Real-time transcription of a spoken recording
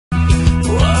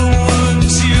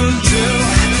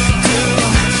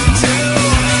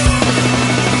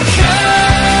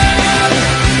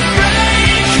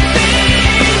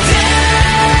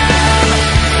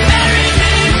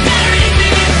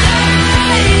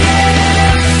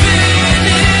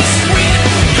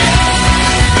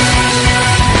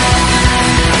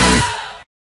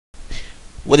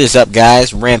What is up,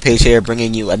 guys? Rampage here,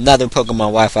 bringing you another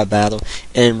Pokemon Wi-Fi battle.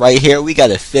 And right here we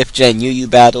got a 5th gen UU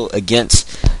battle against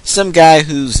some guy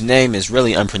whose name is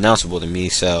really unpronounceable to me,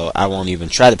 so I won't even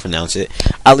try to pronounce it.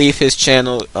 I'll leave his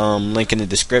channel link in the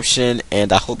description,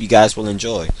 and I hope you guys will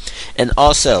enjoy. And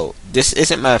also, this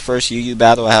isn't my first UU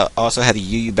battle. I also had a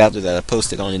UU battle that I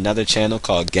posted on another channel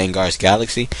called Gengar's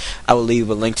Galaxy. I will leave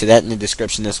a link to that in the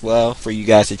description as well for you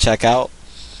guys to check out.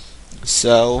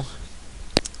 So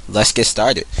let's get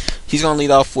started. He's going to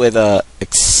lead off with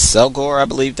Gengar, I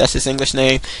believe that's his English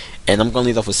name. And I'm going to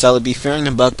lead off with Celebi. Fearing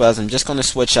the Bug Buzz, I'm just going to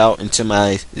switch out into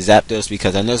my Zapdos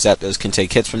because I know Zapdos can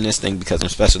take hits from this thing because I'm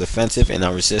special defensive and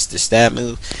I resist the stab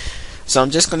move. So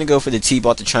I'm just going to go for the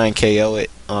T-Ball to try and KO it.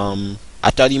 I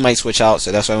thought he might switch out,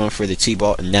 so that's why I went for the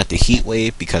T-Ball and not the Heat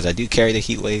Wave because I do carry the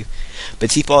Heat Wave.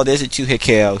 But T-Ball is a 2-hit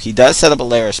KO. He does set up a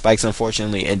layer of spikes,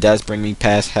 unfortunately, and does bring me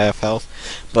past half health.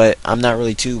 But I'm not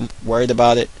really too worried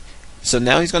about it. So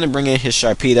now he's going to bring in his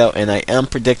Sharpedo, and I am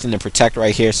predicting the Protect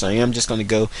right here, so I am just going to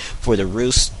go for the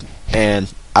Roost.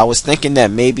 And I was thinking that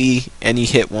maybe any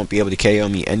hit won't be able to KO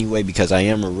me anyway because I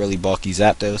am a really bulky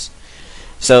Zapdos.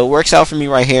 So it works out for me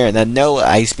right here, and I know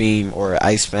Ice Beam or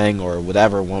Ice Fang or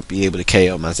whatever won't be able to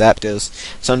KO my Zapdos.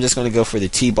 So I'm just going to go for the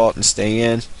T-Ball and stay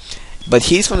in. But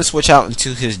he's going to switch out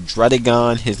into his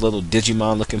Druddigon, his little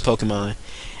Digimon looking Pokemon.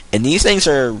 And these things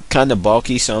are kind of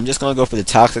bulky, so I'm just going to go for the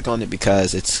Toxic on it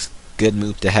because it's good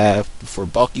move to have for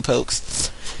bulky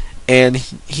pokes. And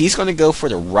he's going to go for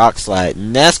the Rock Slide,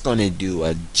 and that's going to do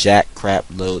a jack crap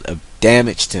load of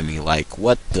damage to me. Like,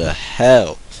 what the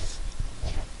hell?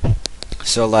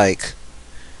 So, like,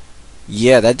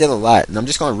 yeah, that did a lot. And I'm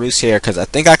just going to Roost here because I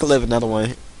think I could live another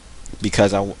one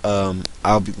because I'll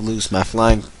lose my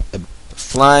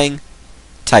flying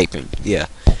typing. Yeah.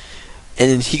 And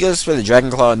then he goes for the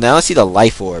Dragon Claw. Now I see the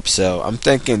Life Orb, so I'm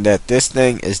thinking that this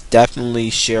thing is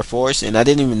definitely Sheer Force, and I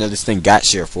didn't even know this thing got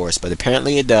Sheer Force, but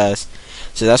apparently it does.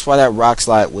 So that's why that Rock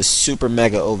Slide was super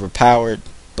mega overpowered.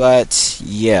 But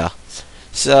yeah,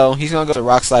 so he's gonna go to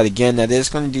Rock Slide again. That is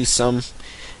gonna do some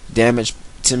damage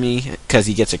to me because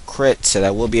he gets a crit, so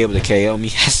that will be able to KO me.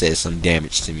 I said some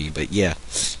damage to me, but yeah.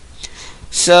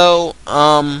 So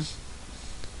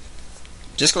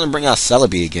just going to bring out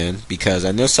Celebi again because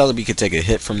I know Celebi could take a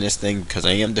hit from this thing because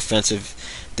I am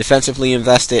defensively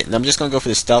invested, and I'm just going to go for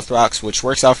the Stealth Rocks, which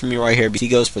works out for me right here because he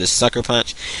goes for the Sucker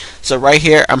Punch. So right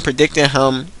here I'm predicting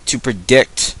him to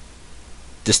predict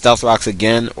the Stealth Rocks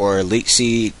again or Leech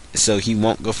Seed, so he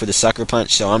won't go for the Sucker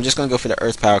Punch. So I'm just going to go for the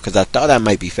Earth Power because I thought I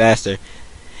might be faster,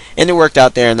 and it worked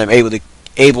out there, and I'm able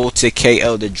to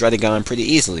KO the Druddigon pretty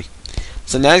easily.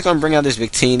 So now he's going to bring out this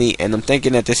Victini, and I'm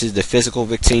thinking that this is the physical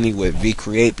Victini with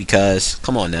V-Create because,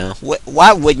 come on now,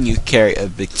 why wouldn't you carry a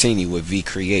Victini with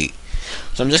V-Create?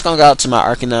 So I'm just going to go out to my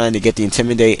Arcanine to get the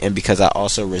Intimidate, and because I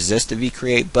also resist the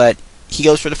V-Create, but he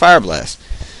goes for the Fire Blast.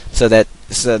 So that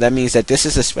means that this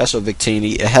is a special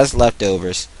Victini. It has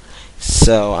leftovers,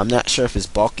 so I'm not sure if it's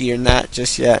bulky or not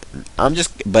just yet.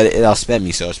 But it outsped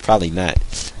me, so it's probably not.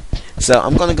 So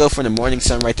I'm going to go for the Morning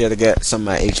Sun right there to get some of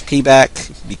my HP back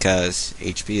because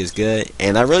HP is good.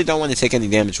 And I really don't want to take any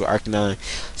damage with Arcanine.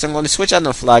 So I'm going to switch out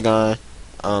on Flygon,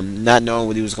 not knowing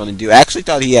what he was going to do. I actually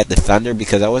thought he had the Thunder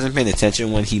because I wasn't paying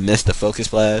attention when he missed the Focus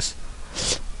Blast.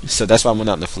 So that's why I went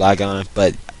out in the Flygon.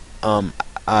 But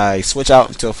I switch out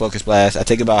into a Focus Blast. I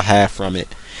take about half from it.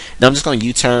 Now I'm just going to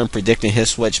U-turn, predicting his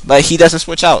switch. But he doesn't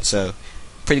switch out, so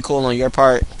pretty cool on your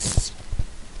part.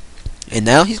 And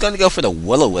now he's going to go for the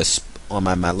Will-O-Wisp on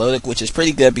my Milotic, which is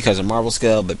pretty good because of Marble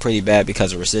Scale, but pretty bad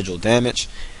because of residual damage.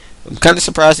 I'm kind of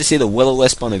surprised to see the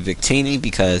Will-O-Wisp on a Victini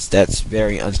because that's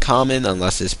very uncommon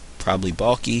unless it's probably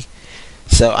bulky.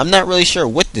 So I'm not really sure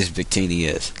what this Victini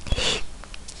is.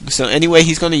 So anyway,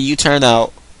 he's going to U-turn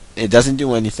out. It doesn't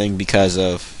do anything because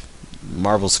of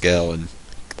Marble Scale and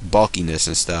bulkiness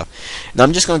and stuff. And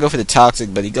I'm just going to go for the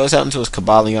Toxic, but he goes out into his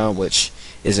Cobalion, which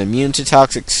is immune to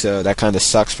Toxic, so that kind of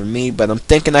sucks for me, but I'm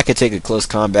thinking I could take a close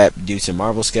combat due to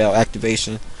Marble Scale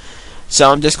activation. So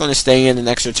I'm just going to stay in an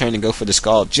extra turn and go for the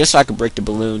Scald just so I can break the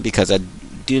balloon because I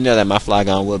do know that my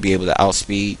Flygon will be able to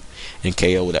outspeed and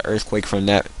KO with an Earthquake from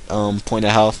that point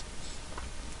of health.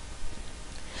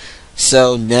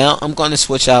 So now I'm going to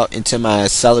switch out into my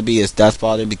Celebi as Death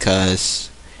Bottle because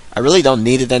I really don't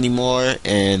need it anymore,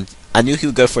 and I knew he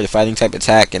would go for the Fighting type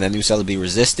attack, and I knew Celebi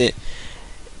resisted.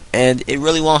 And it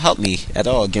really won't help me at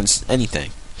all against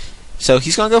anything. So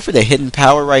he's going to go for the Hidden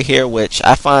Power right here, which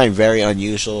I find very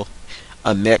unusual.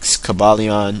 A mixed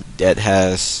Cobalion that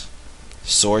has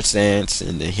Sword Stance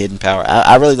and the Hidden Power.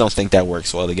 I really don't think that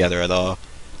works well together at all.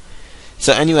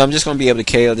 So anyway, I'm just going to be able to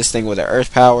KO this thing with an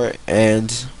Earth Power.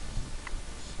 And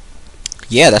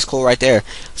yeah, that's cool right there.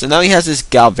 So now he has this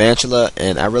Galvantula,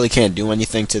 and I really can't do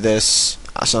anything to this.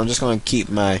 So I'm just going to keep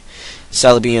my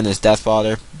Celebi in his Death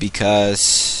Fodder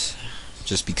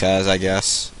just because I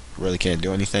guess really can't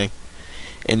do anything.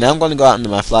 And now I'm going to go out into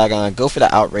my Flygon, go for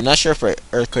the Outrage. Not sure if an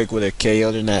Earthquake would have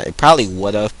KO'd or not. It probably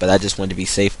would have, but I just wanted to be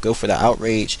safe. Go for the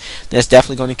Outrage. That's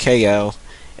definitely going to KO.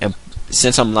 And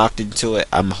since I'm locked into it,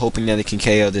 I'm hoping that it can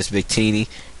KO this Victini.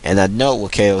 And I know it will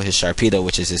KO his Sharpedo,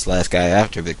 which is his last guy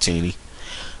after Victini.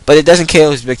 But it doesn't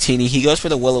KO his Victini. He goes for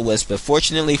the Will-O-Wisp, but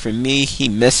fortunately for me, he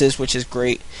misses, which is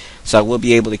great. So I will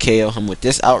be able to KO him with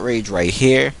this Outrage right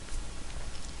here.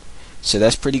 So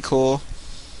that's pretty cool.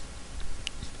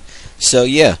 So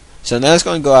yeah, so now it's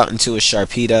going to go out into a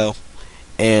Sharpedo,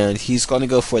 and he's going to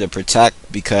go for the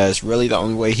Protect, because really the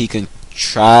only way he can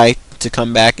try to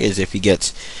come back is if he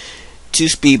gets 2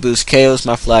 Speed Boosts, KOs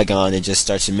my Flygon, and just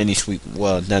starts a mini sweep.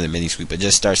 Well, not a mini sweep, but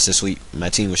just starts to sweep my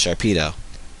team with Sharpedo.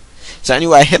 So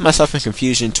anyway, I hit myself in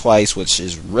confusion twice, which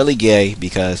is really gay,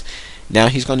 because now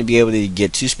he's going to be able to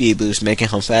get 2 Speed Boosts, making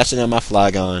him faster than my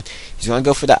Flygon. He's going to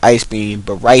go for the Ice Beam,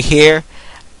 but right here,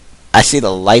 I see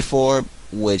the Life Orb,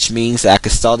 which means that I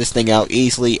could stall this thing out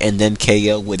easily and then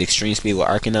KO with Extreme Speed with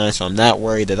Arcanine, so I'm not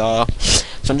worried at all.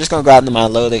 So I'm just going to go out into my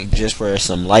loading just for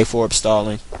some Life Orb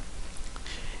stalling.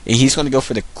 And he's going to go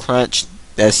for the Crunch.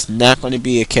 That's not going to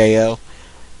be a KO.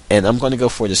 And I'm going to go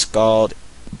for the Scald.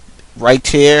 Right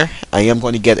here, I am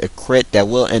going to get a crit that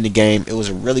will end the game. It was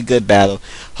a really good battle.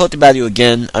 Hope to battle you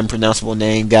again, unpronounceable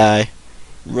name guy.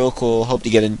 Real cool. Hope to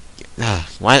get in.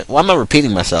 Why am I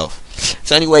repeating myself?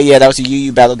 So anyway, yeah, that was a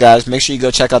UU battle, guys. Make sure you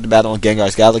go check out the battle on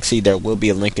Gengar's Galaxy. There will be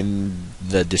a link in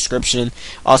the description.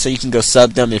 Also, you can go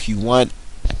sub them if you want.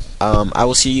 I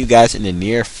will see you guys in the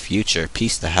near future.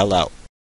 Peace the hell out.